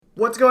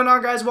What's going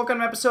on, guys? Welcome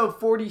to episode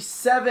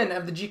 47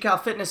 of the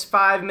GCal Fitness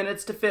 5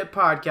 Minutes to Fit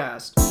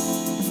podcast.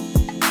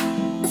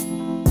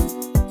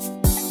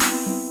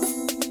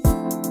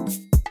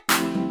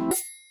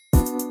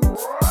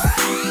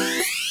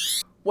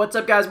 What's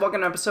up, guys? Welcome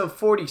to episode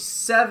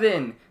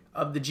 47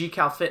 of the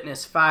GCal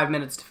Fitness 5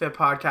 Minutes to Fit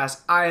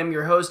podcast. I am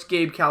your host,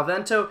 Gabe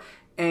Calvento,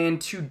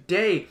 and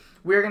today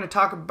we're going to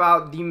talk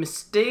about the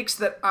mistakes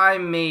that I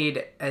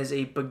made as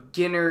a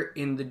beginner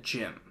in the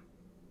gym.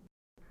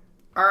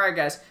 Alright,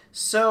 guys,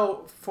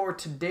 so for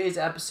today's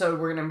episode,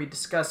 we're going to be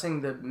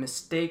discussing the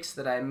mistakes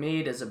that I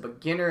made as a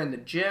beginner in the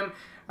gym.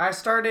 I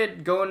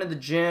started going to the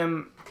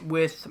gym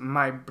with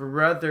my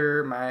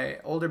brother. My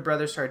older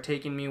brother started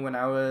taking me when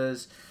I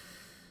was,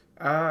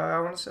 I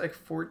want to say like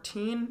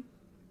 14,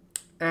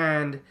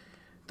 and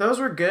those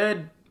were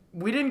good.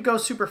 We didn't go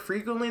super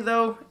frequently,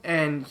 though,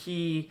 and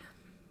he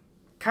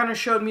kind of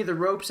showed me the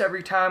ropes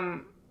every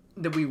time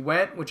that we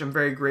went, which I'm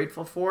very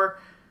grateful for,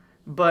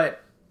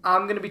 but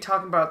I'm going to be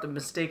talking about the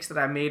mistakes that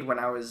I made when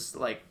I was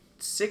like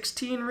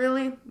 16,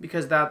 really,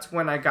 because that's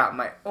when I got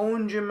my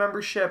own gym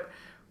membership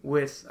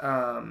with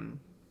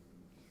some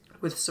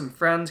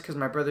friends because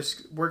my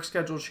brother's work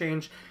schedule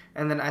changed,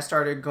 and then I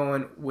started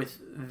going with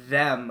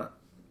them,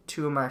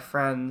 two of my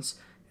friends,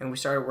 and we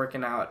started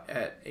working out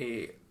at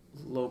a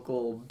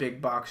local big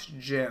box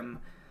gym,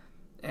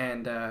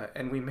 and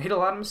we made a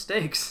lot of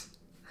mistakes,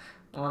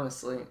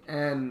 honestly,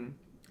 and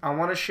I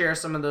want to share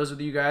some of those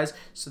with you guys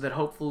so that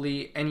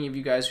hopefully any of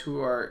you guys who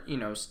are,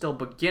 still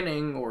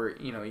beginning or,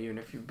 even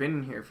if you've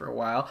been here for a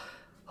while,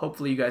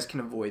 hopefully you guys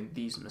can avoid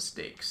these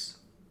mistakes.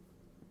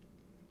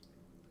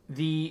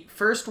 The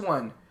first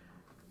one,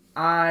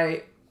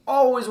 I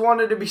always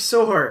wanted to be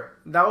sore.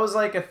 That was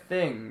like a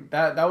thing.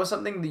 That was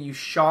something that you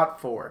shot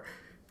for.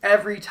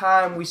 Every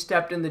time we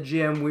stepped in the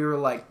gym, we were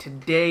like,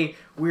 today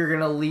we're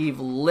going to leave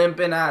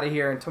limping out of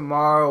here, and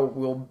tomorrow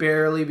we'll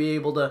barely be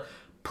able to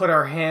put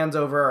our hands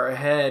over our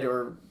head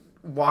or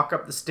walk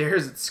up the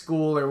stairs at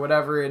school or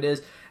whatever it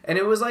is. And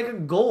it was like a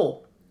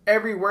goal.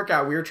 Every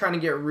workout, we were trying to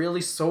get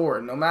really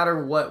sore, no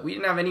matter what. We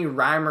didn't have any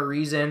rhyme or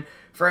reason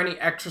for any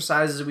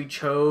exercises we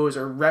chose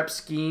or rep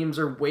schemes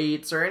or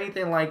weights or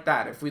anything like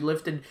that. If we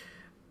lifted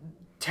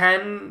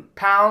 10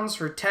 pounds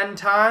for 10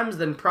 times,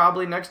 then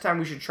probably next time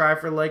we should try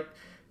for like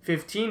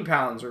 15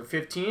 pounds or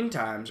 15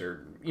 times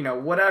or,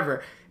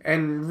 whatever.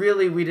 And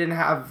really, we didn't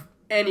have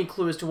any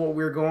clue as to what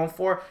we were going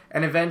for,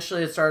 and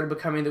eventually it started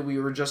becoming that we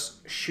were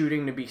just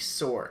shooting to be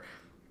sore.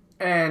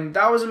 And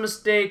that was a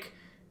mistake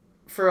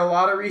for a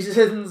lot of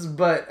reasons,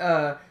 but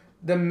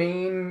the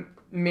main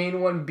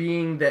one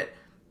being that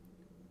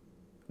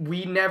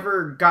we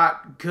never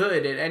got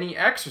good at any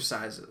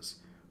exercises.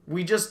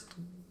 We just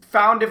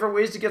found different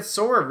ways to get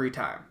sore every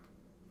time.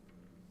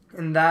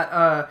 And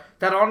that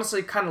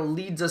honestly kind of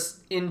leads us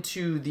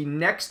into the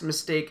next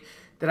mistake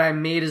that I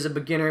made as a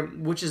beginner,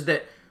 which is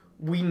that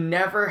we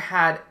never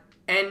had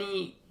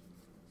any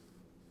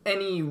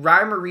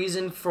rhyme or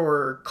reason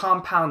for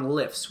compound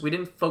lifts. We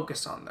didn't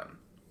focus on them.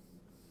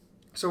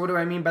 So what do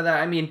I mean by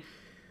that? I mean,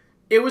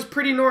 it was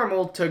pretty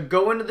normal to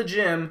go into the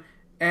gym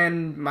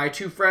and my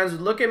two friends would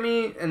look at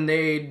me and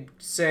they'd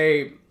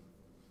say,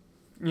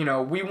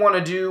 we want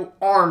to do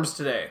arms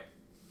today.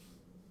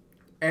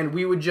 And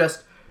we would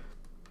just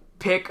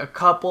pick a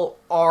couple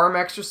arm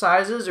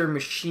exercises or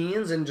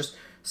machines and just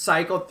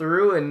cycle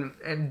through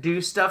and do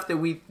stuff that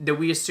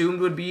we assumed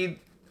would be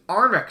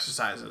arm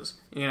exercises,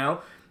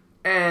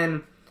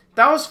 and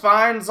that was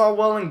fine. It's all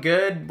well and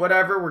good,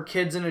 whatever. We're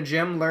kids in a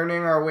gym learning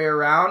our way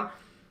around,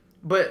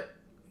 but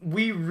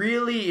we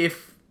really,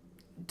 if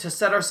to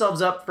set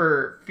ourselves up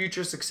for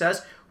future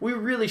success, we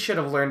really should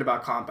have learned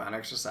about compound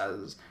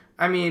exercises.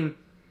 I mean,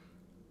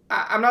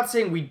 I'm not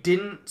saying we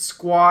didn't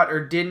squat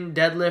or didn't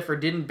deadlift or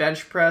didn't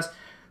bench press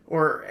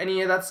or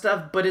any of that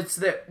stuff, but it's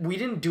that we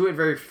didn't do it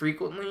very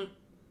frequently.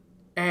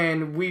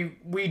 And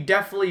we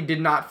definitely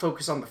did not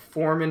focus on the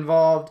form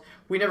involved.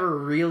 We never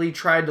really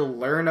tried to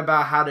learn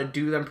about how to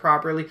do them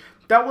properly.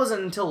 That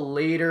wasn't until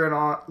later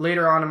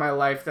on in my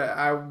life that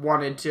I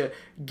wanted to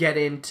get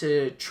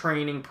into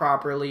training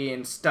properly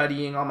and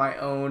studying on my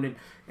own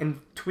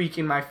and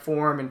tweaking my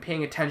form and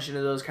paying attention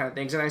to those kind of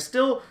things. And I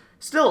still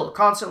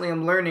constantly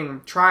am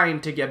learning,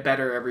 trying to get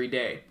better every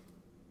day.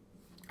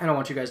 I don't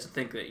want you guys to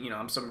think that,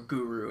 I'm some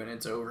guru and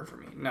it's over for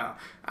me. No,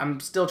 I'm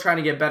still trying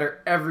to get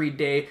better every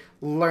day,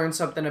 learn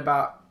something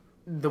about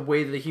the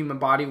way the human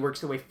body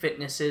works, the way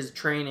fitness is,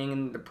 training,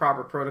 and the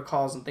proper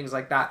protocols and things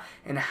like that,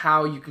 and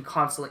how you can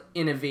constantly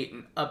innovate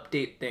and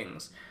update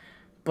things.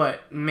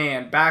 But,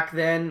 man, back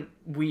then,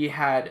 we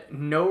had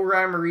no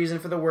rhyme or reason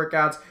for the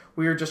workouts.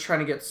 We were just trying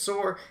to get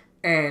sore,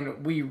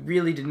 and we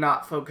really did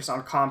not focus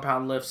on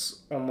compound lifts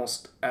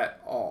almost at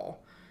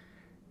all.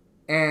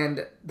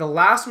 And the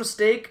last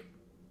mistake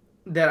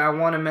that I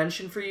want to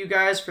mention for you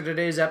guys for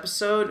today's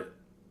episode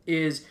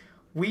is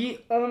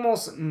we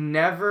almost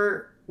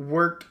never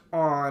worked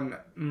on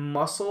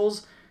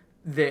muscles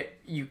that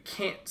you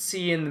can't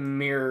see in the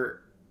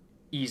mirror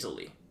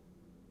easily.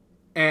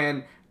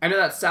 And I know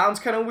that sounds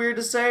kind of weird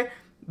to say,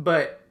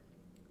 but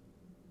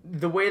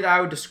the way that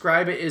I would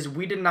describe it is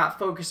we did not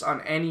focus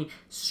on any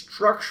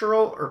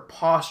structural or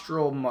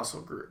postural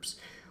muscle groups.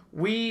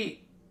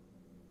 We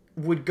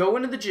would go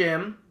into the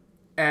gym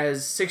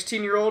as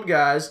 16-year-old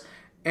guys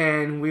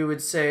and we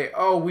would say,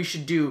 oh, we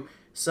should do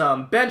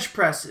some bench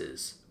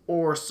presses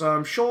or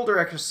some shoulder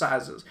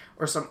exercises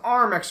or some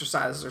arm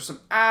exercises or some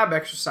ab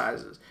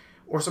exercises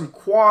or some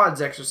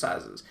quads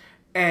exercises.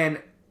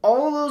 And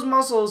all of those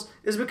muscles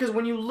is because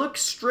when you look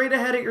straight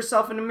ahead at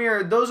yourself in the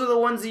mirror, those are the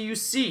ones that you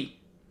see.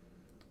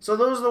 So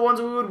those are the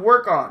ones we would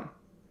work on.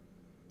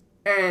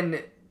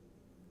 And,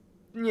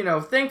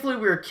 thankfully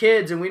we were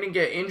kids and we didn't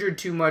get injured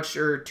too much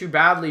or too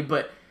badly,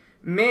 but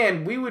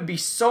man, we would be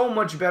so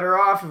much better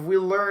off if we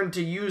learned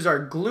to use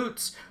our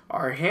glutes,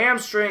 our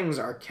hamstrings,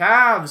 our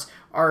calves,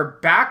 our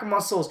back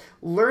muscles.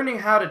 Learning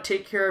how to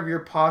take care of your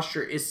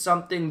posture is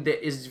something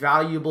that is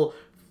valuable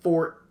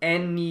for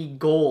any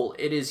goal.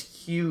 It is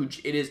huge.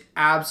 It is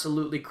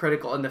absolutely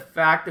critical. And the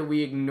fact that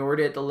we ignored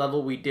it at the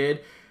level we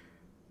did,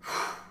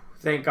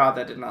 thank God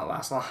that did not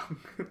last long.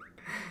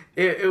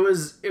 It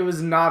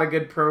was not a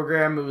good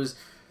program.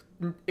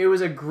 It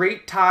was a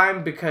great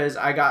time because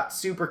I got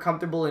super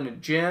comfortable in a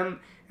gym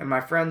and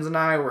my friends and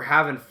I were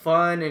having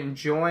fun and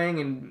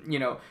enjoying, and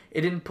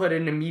it didn't put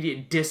an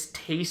immediate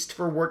distaste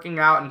for working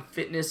out and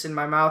fitness in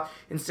my mouth.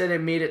 Instead,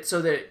 it made it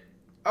so that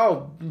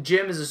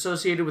gym is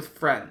associated with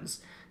friends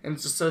and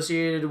it's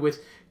associated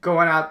with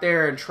going out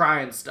there and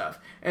trying stuff.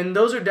 And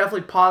those are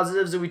definitely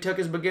positives that we took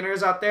as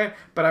beginners out there,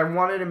 but I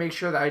wanted to make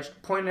sure that I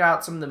pointed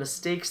out some of the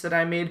mistakes that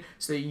I made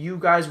so that you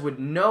guys would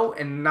know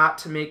and not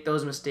to make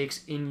those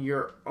mistakes in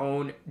your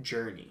own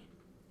journey.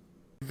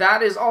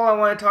 That is all I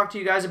want to talk to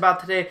you guys about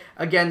today.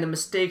 Again, the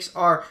mistakes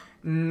are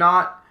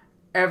not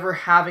ever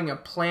having a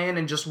plan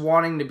and just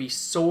wanting to be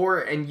sore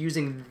and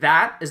using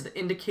that as the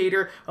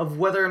indicator of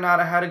whether or not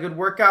I had a good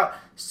workout.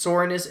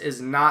 Soreness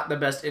is not the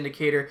best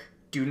indicator.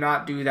 Do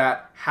not do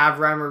that. Have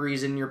rhyme or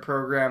reason in your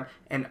program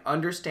and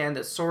understand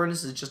that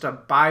soreness is just a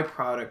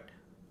byproduct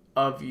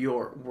of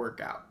your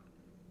workout.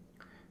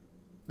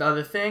 The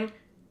other thing,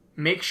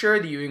 make sure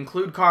that you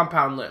include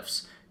compound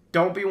lifts.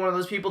 Don't be one of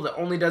those people that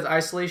only does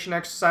isolation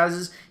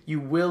exercises.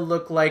 You will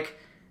look like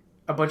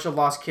a bunch of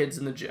lost kids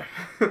in the gym.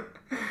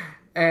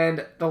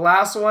 And the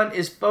last one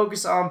is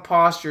focus on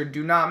posture.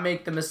 Do not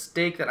make the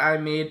mistake that I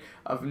made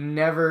of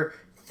never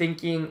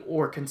thinking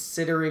or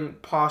considering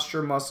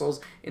posture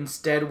muscles.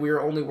 Instead, we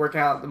are only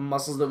working out the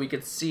muscles that we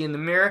could see in the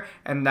mirror,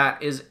 and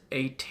that is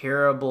a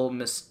terrible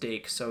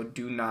mistake, so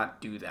do not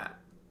do that.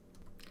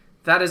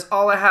 That is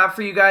all I have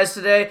for you guys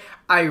today.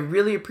 I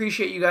really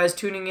appreciate you guys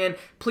tuning in.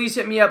 Please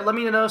hit me up. Let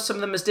me know some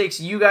of the mistakes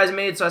you guys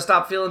made so I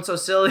stop feeling so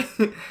silly.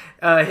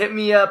 Hit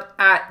me up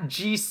at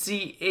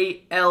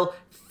GCAL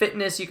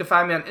Fitness. You can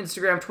find me on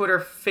Instagram, Twitter,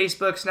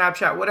 Facebook,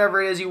 Snapchat,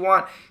 whatever it is you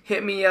want.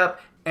 Hit me up,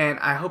 and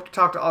I hope to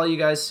talk to all you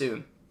guys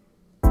soon.